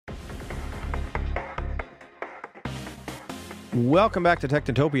Welcome back to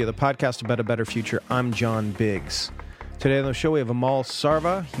Technotopia, the podcast about a better future. I'm John Biggs. Today on the show we have Amol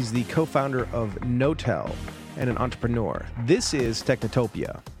Sarva. He's the co-founder of Knotel and an entrepreneur. This is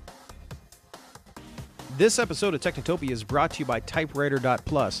Technotopia. This episode of Technotopia is brought to you by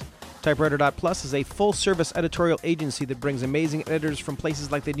Typewriter.plus. Typewriter.plus is a full-service editorial agency that brings amazing editors from places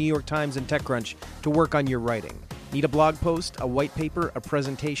like the New York Times and TechCrunch to work on your writing. Need a blog post, a white paper, a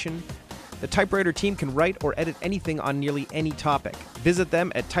presentation? The Typewriter team can write or edit anything on nearly any topic. Visit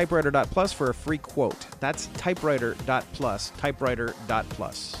them at typewriter.plus for a free quote. That's typewriter.plus,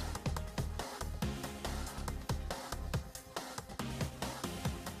 typewriter.plus.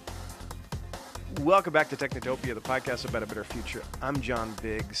 Welcome back to Technotopia, the podcast about a better future. I'm John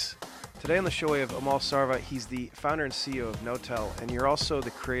Biggs. Today on the show we have Amol Sarva. He's the founder and CEO of Knotel, and you're also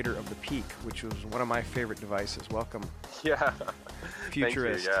the creator of the Peak, which was one of my favorite devices. Welcome. Yeah.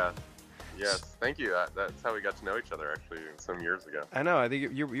 Futurist. Thank you, yeah. Yes, thank you. That's how we got to know each other, actually, some years ago. I know. I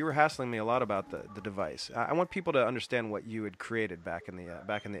think you were hassling me a lot about the device. I want people to understand what you had created back in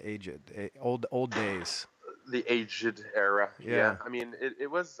the old days. The aged era. Yeah. I mean,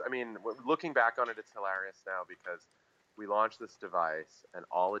 it was. I mean, looking back on it, it's hilarious now because we launched this device and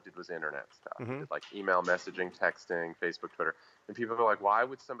all it did was internet stuff. Mm-hmm. It did like email messaging, texting, Facebook, Twitter, and people are like, "Why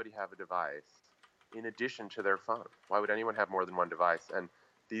would somebody have a device in addition to their phone? Why would anyone have more than one device?" And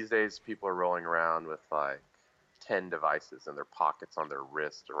these days, people are rolling around with like 10 devices in their pockets, on their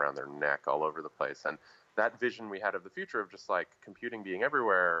wrist, around their neck, all over the place. And that vision we had of the future of just like computing being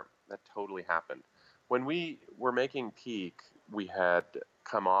everywhere, that totally happened. When we were making Peak, we had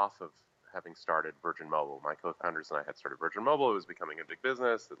come off of having started Virgin Mobile. My co-founders and I had started Virgin Mobile. It was becoming a big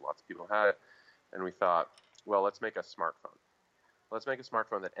business. Lots of people had it. And we thought, well, let's make a smartphone. Let's make a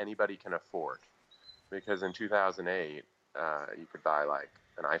smartphone that anybody can afford. Because in 2008, you could buy like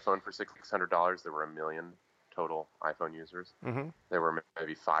an iPhone for $600. There were 1 million total iPhone users. Mm-hmm. There were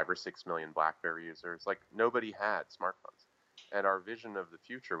maybe 5 or 6 million BlackBerry users. Like nobody had smartphones. And our vision of the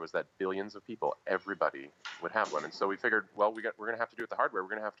future was that billions of people, everybody would have one. And so we figured, well, we're going to have to do it the hard way. We're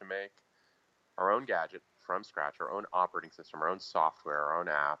going to have to make our own gadget from scratch, our own operating system, our own software, our own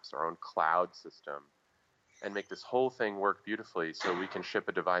apps, our own cloud system, and make this whole thing work beautifully so we can ship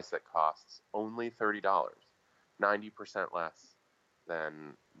a device that costs only $30, 90% less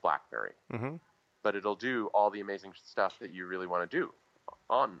than BlackBerry. Mm-hmm. But it'll do all the amazing stuff that you really want to do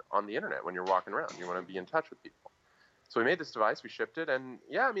on the internet when you're walking around. You want to be in touch with people. So we made this device, we shipped it, and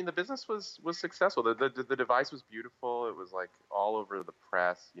yeah, I mean, the business was successful. The device was beautiful. It was like all over the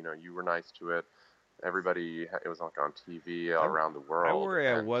press. You know, you were nice to it. Everybody, it was like on TV all around the world. I worry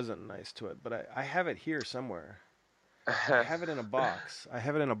I wasn't nice to it, but I have it here somewhere. I have it in a box. I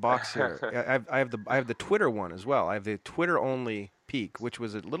have it in a box here. I have the Twitter one as well. I have the Twitter only Peak, which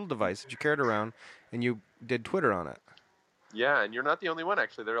was a little device that you carried around and you did Twitter on it. Yeah, and you're not the only one,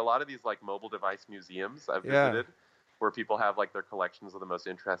 actually. There are a lot of these like mobile device museums I've visited where people have like their collections of the most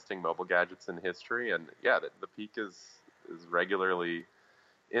interesting mobile gadgets in history. And yeah, the Peak is regularly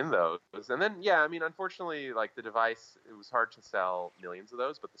in those. And then, yeah, I mean, unfortunately, like the device, it was hard to sell millions of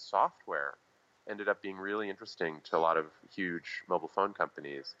those, but the software ended up being really interesting to a lot of huge mobile phone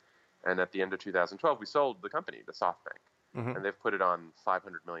companies. And at the end of 2012, we sold the company to SoftBank. Mm-hmm. And they've put it on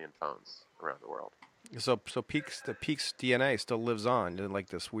 500 million phones around the world. So the Peak's DNA still lives on in like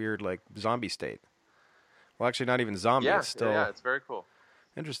this weird like zombie state. Well, actually, not even zombie. Yeah, it's still it's very cool.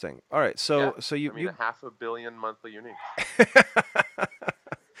 Interesting. All right, so you 500 million monthly uniques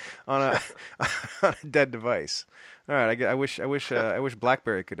on a dead device. All right, I wish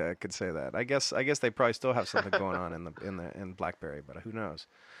BlackBerry could say that. I guess they probably still have something going on in BlackBerry, but who knows?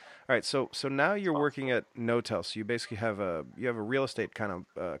 All right, so now you're working at Knotel. So you basically have a real estate kind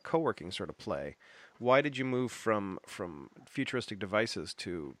of co-working sort of play. Why did you move from futuristic devices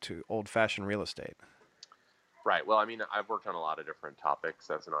to old-fashioned real estate? Right. Well, I mean, I've worked on a lot of different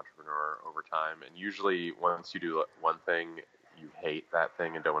topics as an entrepreneur over time, and usually once you do one thing, you hate that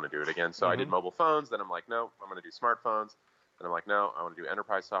thing and don't want to do it again. So I did mobile phones, then I'm like, no, I'm going to do smartphones. Then I'm like, no, I want to do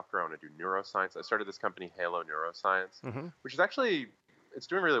enterprise software. I want to do neuroscience. I started this company, Halo Neuroscience, which is actually, it's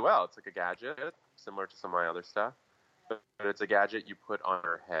doing really well. It's like a gadget, similar to some of my other stuff, but it's a gadget you put on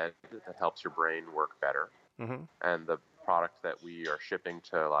your head that helps your brain work better. Mm-hmm. And the product that we are shipping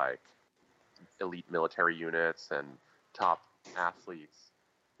to like elite military units and top athletes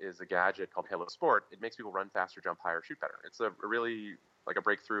is a gadget called Halo Sport. It makes people run faster, jump higher, shoot better. It's a really like a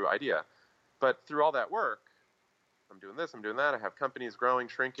breakthrough idea. But through all that work, I'm doing this, I'm doing that. I have companies growing,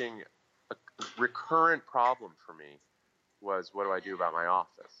 shrinking. A recurrent problem for me was, what do I do about my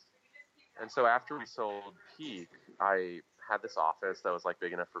office? And so after we sold Peak, I had this office that was like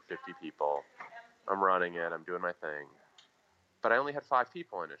big enough for 50 people. I'm running it, I'm doing my thing. but I only had 5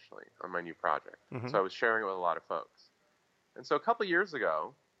 people initially on my new project. So I was sharing it with a lot of folks. And so a couple of years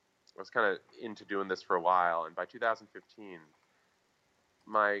ago, I was kind of into doing this for a while. And by 2015,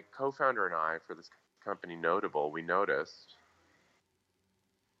 my co-founder and I, for this company Notable, we noticed,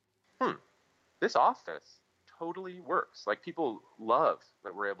 this office totally works. Like, people love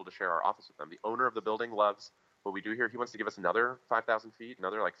that we're able to share our office with them. The owner of the building loves what we do here. He wants to give us another 5,000 feet,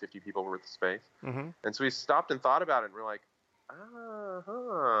 another like 50 people worth of space. And so we stopped and thought about it, and we're like,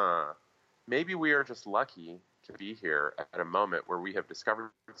 maybe we are just lucky to be here at a moment where we have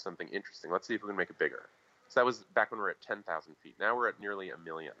discovered something interesting. Let's see if we can make it bigger. So that was back when we were at 10,000 feet. Now we're at nearly 1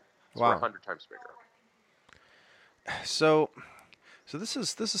 million. So we're 100 times bigger. So this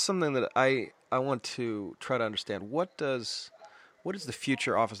is something that I want to try to understand. What does the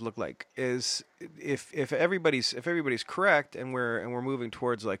future office look like? Is if everybody's correct, and we're moving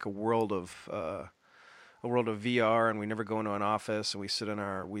towards like a world of VR, and we never go into an office, and we sit in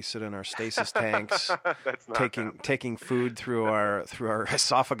our stasis tanks, taking food through our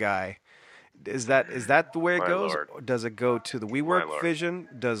esophagi. Is that the way it goes? Lord. Does it go to the WeWork vision?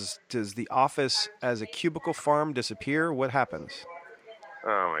 Does the office as a cubicle farm disappear? What happens?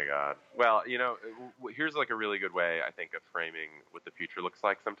 Oh my God. Well, here's like a really good way, I think, of framing what the future looks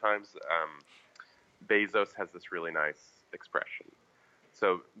like sometimes. Bezos has this really nice expression.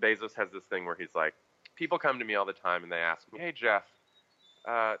 So Bezos has this thing where he's like, people come to me all the time and they ask me, hey, Jeff,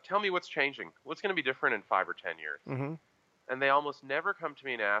 tell me what's changing. What's going to be different in 5 or 10 years? And they almost never come to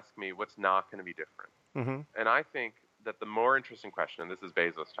me and ask me what's not going to be different. And I think that the more interesting question, and this is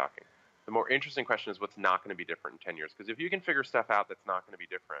Bezos talking, the more interesting question is what's not going to be different in 10 years. Because if you can figure stuff out that's not going to be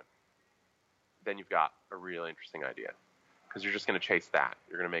different, then you've got a really interesting idea. Because you're just going to chase that.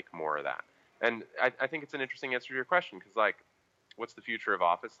 You're going to make more of that. And I think it's an interesting answer to your question. Because, like, what's the future of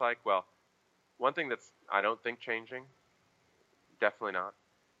office like? Well, one thing that's, I don't think, changing, definitely not,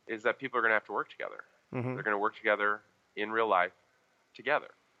 is that people are going to have to work together. They're going to work together in real life together.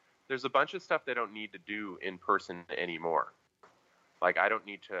 There's a bunch of stuff they don't need to do in person anymore. Like, I don't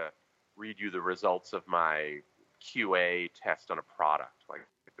need to read you the results of my QA test on a product. Like,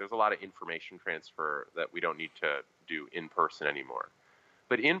 there's a lot of information transfer that we don't need to do in person anymore.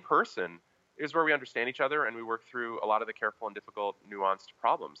 But in person is where we understand each other and we work through a lot of the careful and difficult, nuanced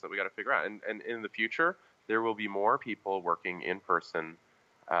problems that we got to figure out. And in the future, there will be more people working in person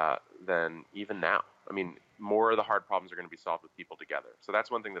than even now. I mean, more of the hard problems are going to be solved with people together. So that's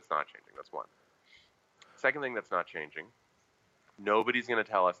one thing that's not changing. That's one. Second thing that's not changing, nobody's going to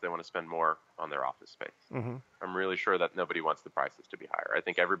tell us they want to spend more on their office space. I'm really sure that nobody wants the prices to be higher. I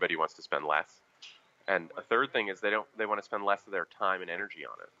think everybody wants to spend less. And a third thing is they want to spend less of their time and energy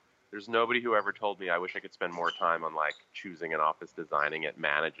on it. There's nobody who ever told me I wish I could spend more time on, like, choosing an office, designing it,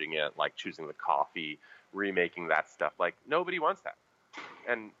 managing it, like choosing the coffee, remaking that stuff. Like, nobody wants that.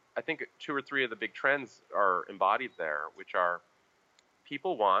 And I think 2 or 3 of the big trends are embodied there, which are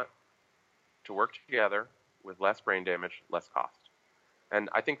people want to work together with less brain damage, less cost. And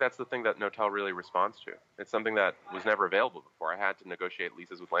I think that's the thing that Knotel really responds to. It's something that was never available before. I had to negotiate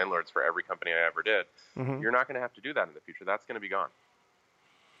leases with landlords for every company I ever did. You're not going to have to do that in the future. That's going to be gone.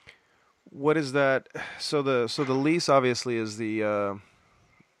 What is that? So the lease obviously is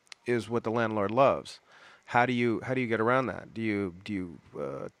is what the landlord loves. How do you get around that? Do you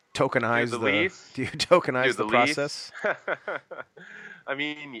tokenize the lease? Do you tokenize the process? I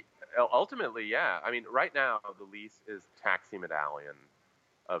mean, ultimately, yeah. I mean, right now the lease is taxi medallion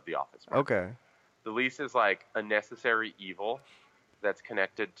of the office market. Okay. The lease is like a necessary evil that's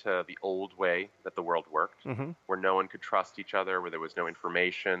connected to the old way that the world worked, where no one could trust each other, where there was no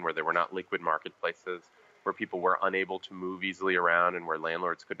information, where there were not liquid marketplaces, where people were unable to move easily around, and where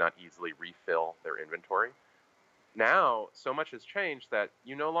landlords could not easily refill their inventory. Now, so much has changed that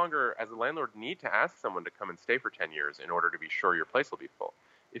you no longer, as a landlord, need to ask someone to come and stay for 10 years in order to be sure your place will be full.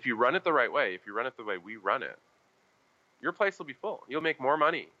 If you run it the right way, if you run it the way we run it, your place will be full. You'll make more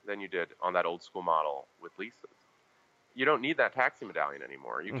money than you did on that old school model with leases. You don't need that taxi medallion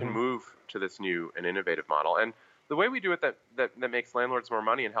anymore. You can move to this new and innovative model. And the way we do it that makes landlords more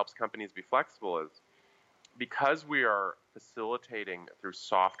money and helps companies be flexible is because we are facilitating through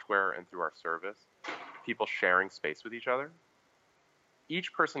software and through our service, people sharing space with each other,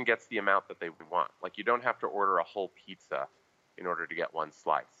 each person gets the amount that they want. Like, you don't have to order a whole pizza in order to get one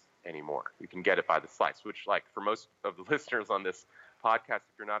slice anymore. You can get it by the slice, which, like, for most of the listeners on this podcast,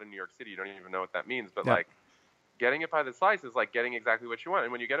 if you're not in New York City, you don't even know what that means. But, like, getting it by the slice is like getting exactly what you want.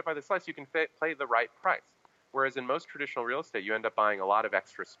 And when you get it by the slice, you can pay the right price. Whereas in most traditional real estate, you end up buying a lot of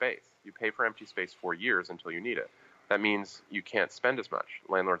extra space. You pay for empty space for years until you need it. That means you can't spend as much.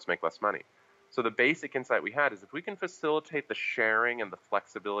 Landlords make less money. So the basic insight we had is if we can facilitate the sharing and the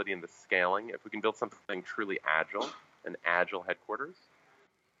flexibility and the scaling, if we can build something truly agile, an agile headquarters,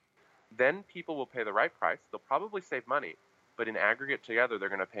 then people will pay the right price. They'll probably save money, but in aggregate together, they're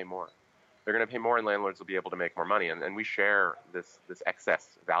going to pay more. They're going to pay more, and landlords will be able to make more money. And we share this excess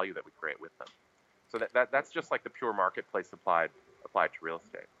value that we create with them. So that's just like the pure marketplace applied to real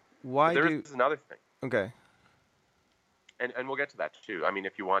estate. There is another thing. Okay. And we'll get to that too. I mean,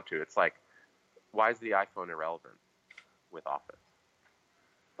 if you want to, it's like, why is the iPhone irrelevant with Office?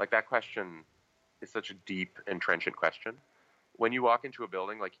 Like, that question is such a deep and trenchant question. When you walk into a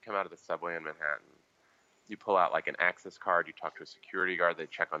building, like you come out of the subway in Manhattan, you pull out like an access card, you talk to a security guard, they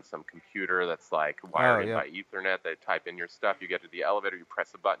check on some computer that's like wired in by Ethernet, they type in your stuff, you get to the elevator, you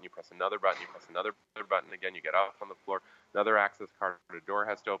press a button, you press another button, you press another button again, you get off on the floor, another access card, a door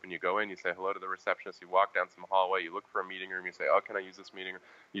has to open, you go in, you say hello to the receptionist, you walk down some hallway, you look for a meeting room, you say, oh, can I use this meeting room?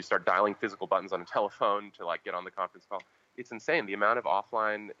 You start dialing physical buttons on a telephone to like get on the conference call. It's insane. The amount of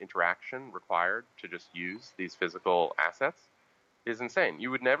offline interaction required to just use these physical assets is insane.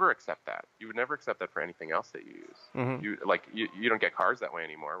 You would never accept that. You would never accept that for anything else that you use. Mm-hmm. You don't get cars that way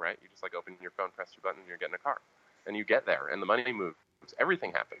anymore, right? You just like open your phone, press your button, and you're getting a car. And you get there, and the money moves.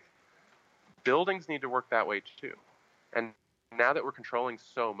 Everything happens. Buildings need to work that way too. And now that we're controlling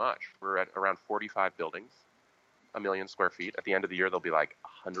so much, we're at around 45 buildings, 1 million square feet. At the end of the year, there'll be like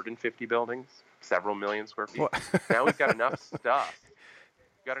 150 buildings, several million square feet. Now we've got enough stuff.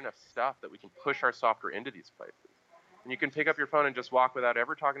 We've got enough stuff that we can push our software into these places. And you can pick up your phone and just walk without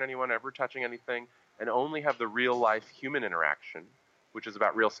ever talking to anyone, ever touching anything, and only have the real-life human interaction, which is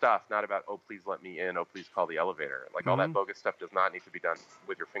about real stuff, not about, oh, please let me in, oh, please call the elevator. Like, all that bogus stuff does not need to be done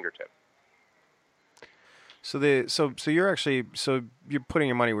with your fingertip. So you're putting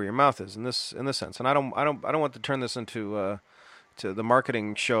your money where your mouth is in this sense, and I don't want to turn this into to the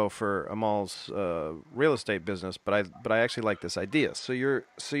marketing show for Amol's real estate business, but I actually like this idea. So you're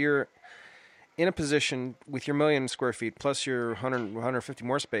in a position with your 1 million square feet plus your 150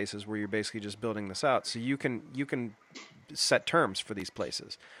 more spaces where you're basically just building this out. So you can set terms for these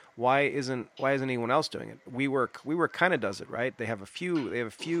places. Why isn't anyone else doing it? WeWork kind of does it, right? They have a few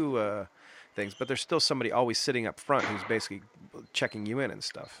things, but there's still somebody always sitting up front who's basically checking you in and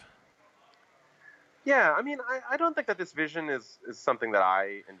stuff. Yeah, I mean, I don't think that this vision is something that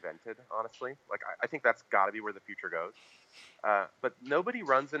I invented, honestly. Like, I think that's got to be where the future goes. But nobody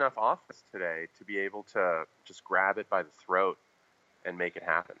runs enough office today to be able to just grab it by the throat and make it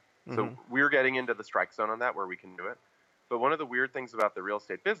happen. Mm-hmm. So we're getting into the strike zone on that where we can do it. But one of the weird things about the real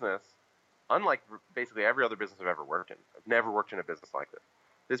estate business, unlike basically every other business I've ever worked in, I've never worked in a business like this.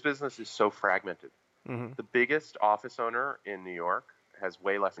 This business is so fragmented. Mm-hmm. The biggest office owner in New York has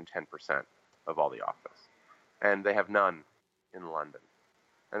way less than 10% of all the office. And they have none in London.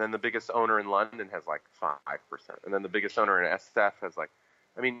 And then the biggest owner in London has like 5%. And then the biggest owner in SF has like,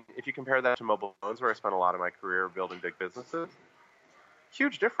 I mean, if you compare that to mobile phones, where I spent a lot of my career building big businesses,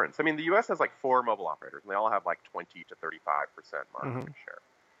 huge difference. I mean, the US has like 4 mobile operators, and they all have like 20 to 35% market share.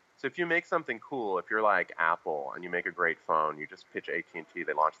 So if you make something cool, if you're like Apple and you make a great phone, you just pitch AT&T,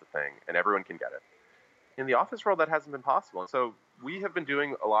 they launch the thing, and everyone can get it. In the office world, that hasn't been possible. And so we have been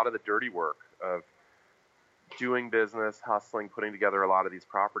doing a lot of the dirty work of doing business, hustling, putting together a lot of these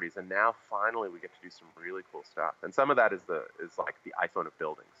properties, and now finally we get to do some really cool stuff. And some of that is like the iPhone of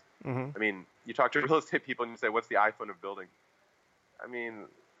buildings. Mm-hmm. I mean, you talk to real estate people and you say, "What's the iPhone of buildings?" I mean,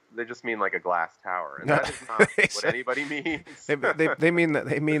 they just mean like a glass tower, and that is not what anybody means. they mean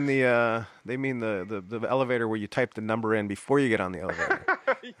the elevator where you type the number in before you get on the elevator.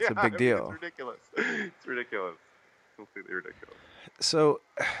 Yeah, it's a big deal. It's ridiculous. It's ridiculous. Completely ridiculous. So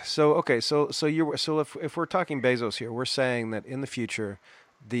if we're talking Bezos here, we're saying that in the future,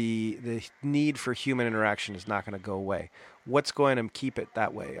 the need for human interaction is not going to go away. What's going to keep it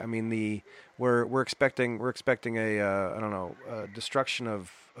that way? I mean, we're expecting a destruction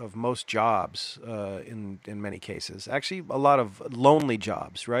of most jobs in many cases. Actually, a lot of lonely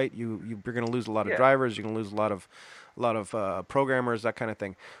jobs, right? You're going to lose a lot of drivers. You're going to lose a lot of programmers, that kind of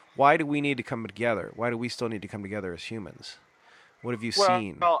thing. Why do we need to come together? Why do we still need to come together as humans? What have you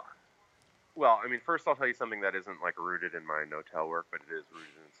seen? Well, I mean, first I'll tell you something that isn't like rooted in my no-tell work, but it is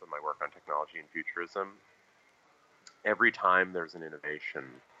rooted in some of my work on technology and futurism. Every time there's an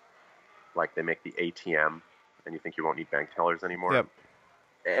innovation, like they make the ATM, and you think you won't need bank tellers anymore. Yep.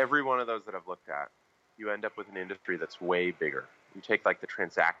 Every one of those that I've looked at, you end up with an industry that's way bigger. You take like the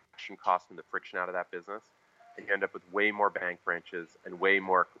transaction cost and the friction out of that business, and you end up with way more bank branches and way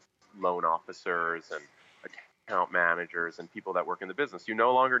more loan officers and account managers and people that work in the business. You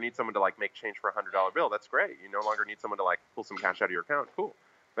no longer need someone to like make change for $100 bill. That's great. You no longer need someone to like pull some cash out of your account. Cool.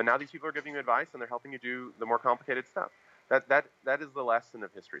 But now these people are giving you advice, and they're helping you do the more complicated stuff. That is the lesson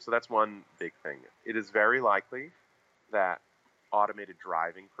of history. So that's one big thing. It is very likely that automated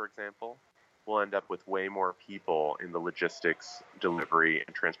driving, for example, will end up with way more people in the logistics, delivery,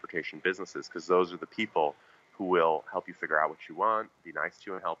 and transportation businesses, because those are the people who will help you figure out what you want, be nice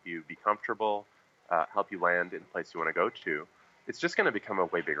to you and help you be comfortable, help you land in the place you want to go to. It's just going to become a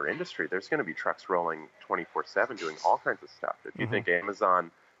way bigger industry. There's going to be trucks rolling 24/7 doing all kinds of stuff. If you think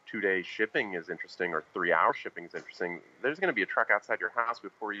Amazon 2-day shipping is interesting or 3-hour shipping is interesting, there's going to be a truck outside your house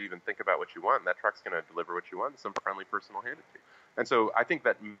before you even think about what you want. And that truck's going to deliver what you want. Some friendly person will hand it to you. And so I think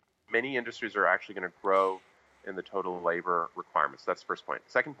that many industries are actually going to grow in the total labor requirements. That's the first point.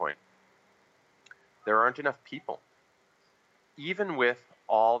 Second point, there aren't enough people. Even with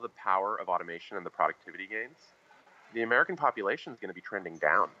all the power of automation and the productivity gains, the American population is going to be trending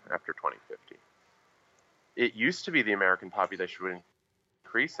down after 2050. It used to be the American population would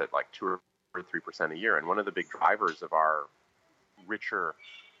increase at like 2 or 3% a year. And one of the big drivers of our richer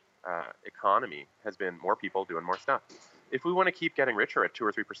economy has been more people doing more stuff. If we want to keep getting richer at 2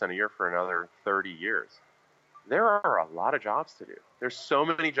 or 3% a year for another 30 years, there are a lot of jobs to do. There's so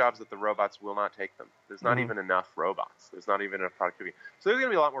many jobs that the robots will not take them. There's not even enough robots. There's not even enough productivity. So there's going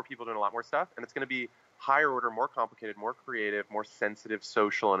to be a lot more people doing a lot more stuff, and it's going to be higher order, more complicated, more creative, more sensitive,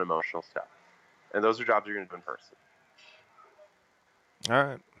 social and emotional stuff. And those are jobs you're going to do in person. All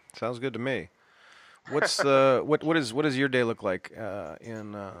right, sounds good to me. What's what does your day look like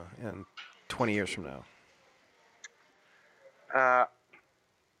in 20 years from now?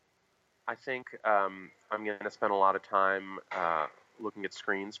 I think I'm going to spend a lot of time looking at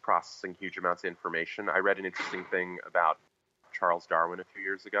screens, processing huge amounts of information. I read an interesting thing about Charles Darwin a few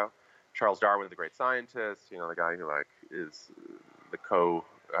years ago. Charles Darwin, the great scientist, the guy who is the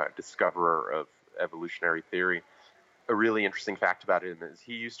co-discoverer of evolutionary theory. A really interesting fact about him is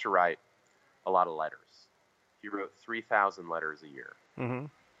he used to write a lot of letters. He wrote 3,000 letters a year. Mm-hmm.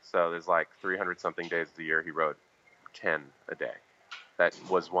 So there's like 300-something days a year. He wrote 10 a day. That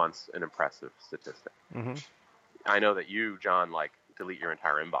was once an impressive statistic. Mm-hmm. I know that you, John, delete your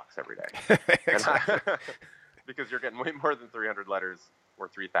entire inbox every day. Exactly. Because you're getting way more than 300 letters or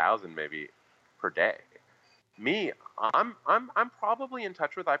 3,000 maybe per day. Me, I'm probably in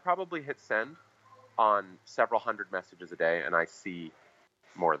touch with. I probably hit send on several hundred messages a day, and I see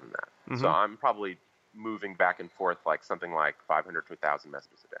more than that. Mm-hmm. So I'm probably moving back and forth something like 500 to 1,000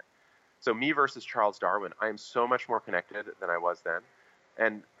 messages a day. So me versus Charles Darwin, I am so much more connected than I was then.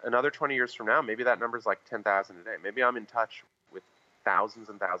 And another 20 years from now, maybe that number's 10,000 a day. Maybe I'm in touch with thousands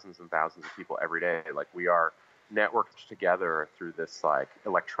and thousands and thousands of people every day. We are networked together through this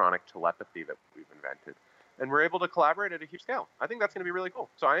electronic telepathy that we've invented. And we're able to collaborate at a huge scale. I think that's going to be really cool.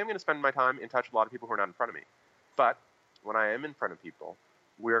 So I am going to spend my time in touch with a lot of people who are not in front of me. But when I am in front of people,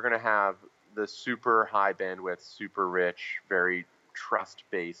 we're going to have the super high bandwidth, super rich, very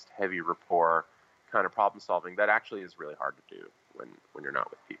trust-based, heavy rapport kind of problem solving that actually is really hard to do when you're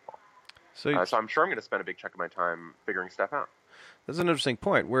not with people. So I'm sure I'm going to spend a big chunk of my time figuring stuff out. That's an interesting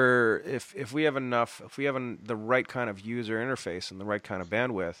point. Where if we have the right kind of user interface and the right kind of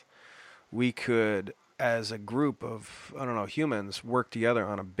bandwidth, we could, as a group of humans, work together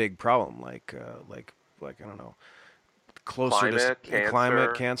on a big problem like I don't know, closer to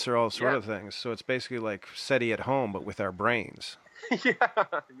climate, cancer, all sort of things. So it's basically like SETI at home, but with our brains. Yeah.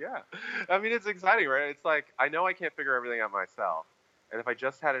 I mean, it's exciting, right? It's I know I can't figure everything out myself. And if I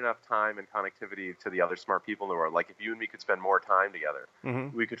just had enough time and connectivity to the other smart people in the world, if you and me could spend more time together,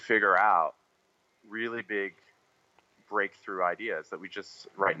 mm-hmm. we could figure out really big breakthrough ideas that we just,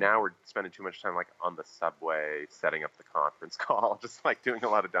 right now, we're spending too much time on the subway, setting up the conference call, just doing a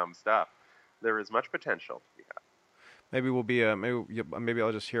lot of dumb stuff. There is much potential to be had. Maybe we'll be maybe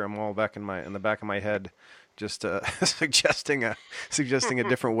I'll just hear them all back in the back of my head, just suggesting a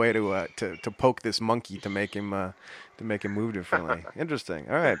different way to poke this monkey to make him move differently. Interesting.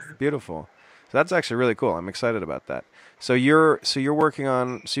 All right, beautiful. So that's actually really cool. I'm excited about that. So you're working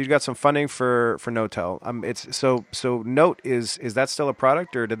on. So you've got some funding for Notel. It's so Note is that still a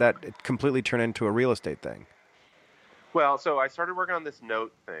product, or did that completely turn into a real estate thing? Well, so I started working on this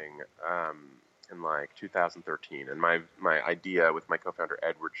Note thing in 2013, and my idea with my co-founder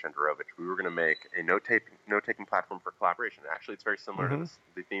Edward Shenderovich, we were going to make a note-taking platform for collaboration. Actually, it's very similar mm-hmm. to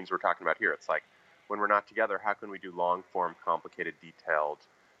the themes we're talking about here. It's when we're not together, how can we do long-form, complicated, detailed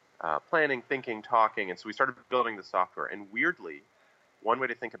planning, thinking, talking? And so we started building the software. And weirdly, one way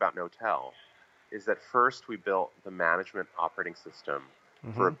to think about Notel is that first we built the management operating system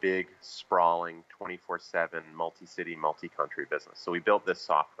mm-hmm. for a big, sprawling, 24/7, multi-city, multi-country business. So we built this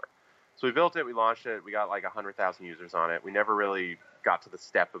software. So we built it, we launched it, we got 100,000 users on it. We never really got to the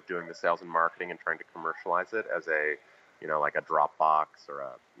step of doing the sales and marketing and trying to commercialize it as a, like a Dropbox or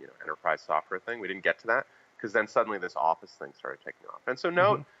a, enterprise software thing. We didn't get to that because then suddenly this Office thing started taking off. And so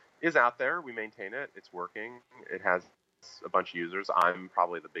Note is out there. We maintain it. It's working. It has a bunch of users. I'm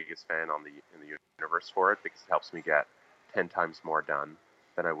probably the biggest fan in the universe for it because it helps me get 10 times more done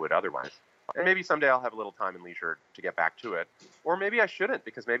than I would otherwise. And maybe someday I'll have a little time and leisure to get back to it. Or maybe I shouldn't,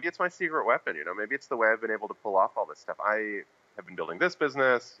 because maybe it's my secret weapon. Maybe it's the way I've been able to pull off all this stuff. I have been building this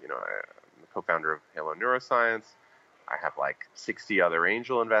business. I'm the co-founder of Halo Neuroscience. I have like 60 other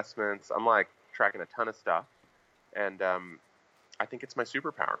angel investments. I'm like tracking a ton of stuff. And I think it's my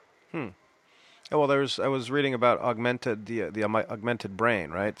superpower. Oh, well, I was reading about the augmented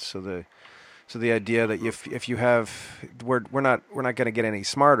brain, right? So the idea that if you have, we're not going to get any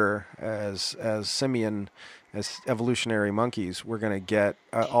smarter as evolutionary monkeys. We're going to get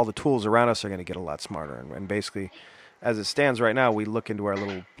all the tools around us are going to get a lot smarter, and basically, as it stands right now, we look into our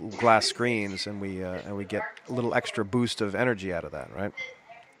little glass screens and we get a little extra boost of energy out of that, right?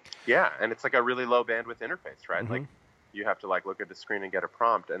 Yeah, and it's like a really low bandwidth interface, right? Like you have to look at the screen and get a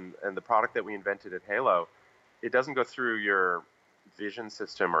prompt, and the product that we invented at Halo, it doesn't go through your vision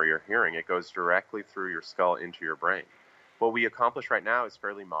system or your hearing. It goes directly through your skull into your brain. What we accomplish right now is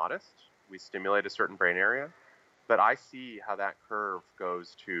fairly modest. We stimulate a certain brain area, but I see how that curve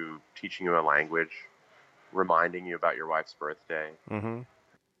goes to teaching you a language, reminding you about your wife's birthday, telling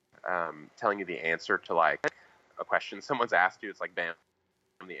you the answer to a question someone's asked you. It's like, bam,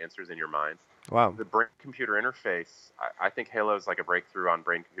 the answer's in your mind. Wow. The brain-computer interface, I think Halo is like a breakthrough on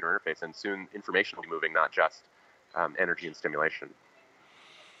brain-computer interface, and soon information will be moving, not just energy and stimulation.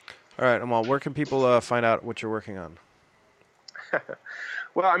 All right, Amol, where can people find out what you're working on?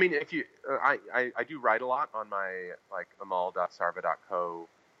 Well, I mean, if you, I do write a lot on my amol.sarva.co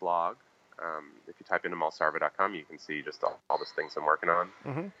blog. If you type in amolsarva.com, you can see just all the things I'm working on.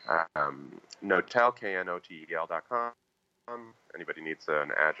 Knotel, knotel.com. Anybody needs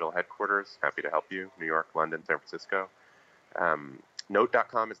an agile headquarters, happy to help you. New York, London, San Francisco.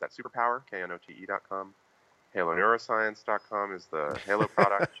 Note.com is that superpower, knote.com. HaloNeuroscience.com is the Halo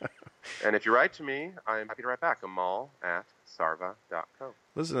product. And if you write to me, I'm happy to write back. Amol@sarva.co.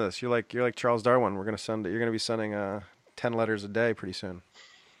 Listen to this. You're like Charles Darwin. You're going to be sending 10 letters a day pretty soon.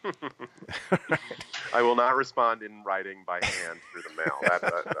 I will not respond in writing by hand through the mail.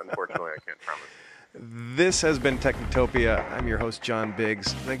 That unfortunately, I can't promise. This has been Technotopia. I'm your host, John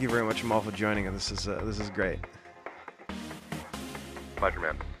Biggs. Thank you very much, Amol, for joining us. This is great. Pleasure,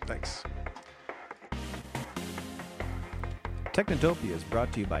 man. Thanks. Technotopia is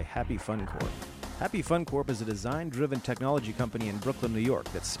brought to you by Happy Fun Corp. Happy Fun Corp is a design-driven technology company in Brooklyn, New York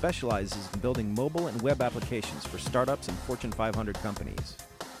that specializes in building mobile and web applications for startups and Fortune 500 companies.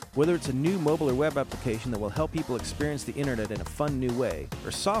 Whether it's a new mobile or web application that will help people experience the internet in a fun new way,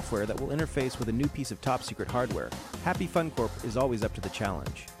 or software that will interface with a new piece of top-secret hardware, Happy Fun Corp is always up to the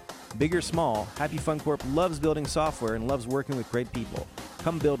challenge. Big or small, Happy Fun Corp loves building software and loves working with great people.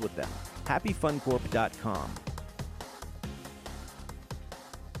 Come build with them. HappyFunCorp.com.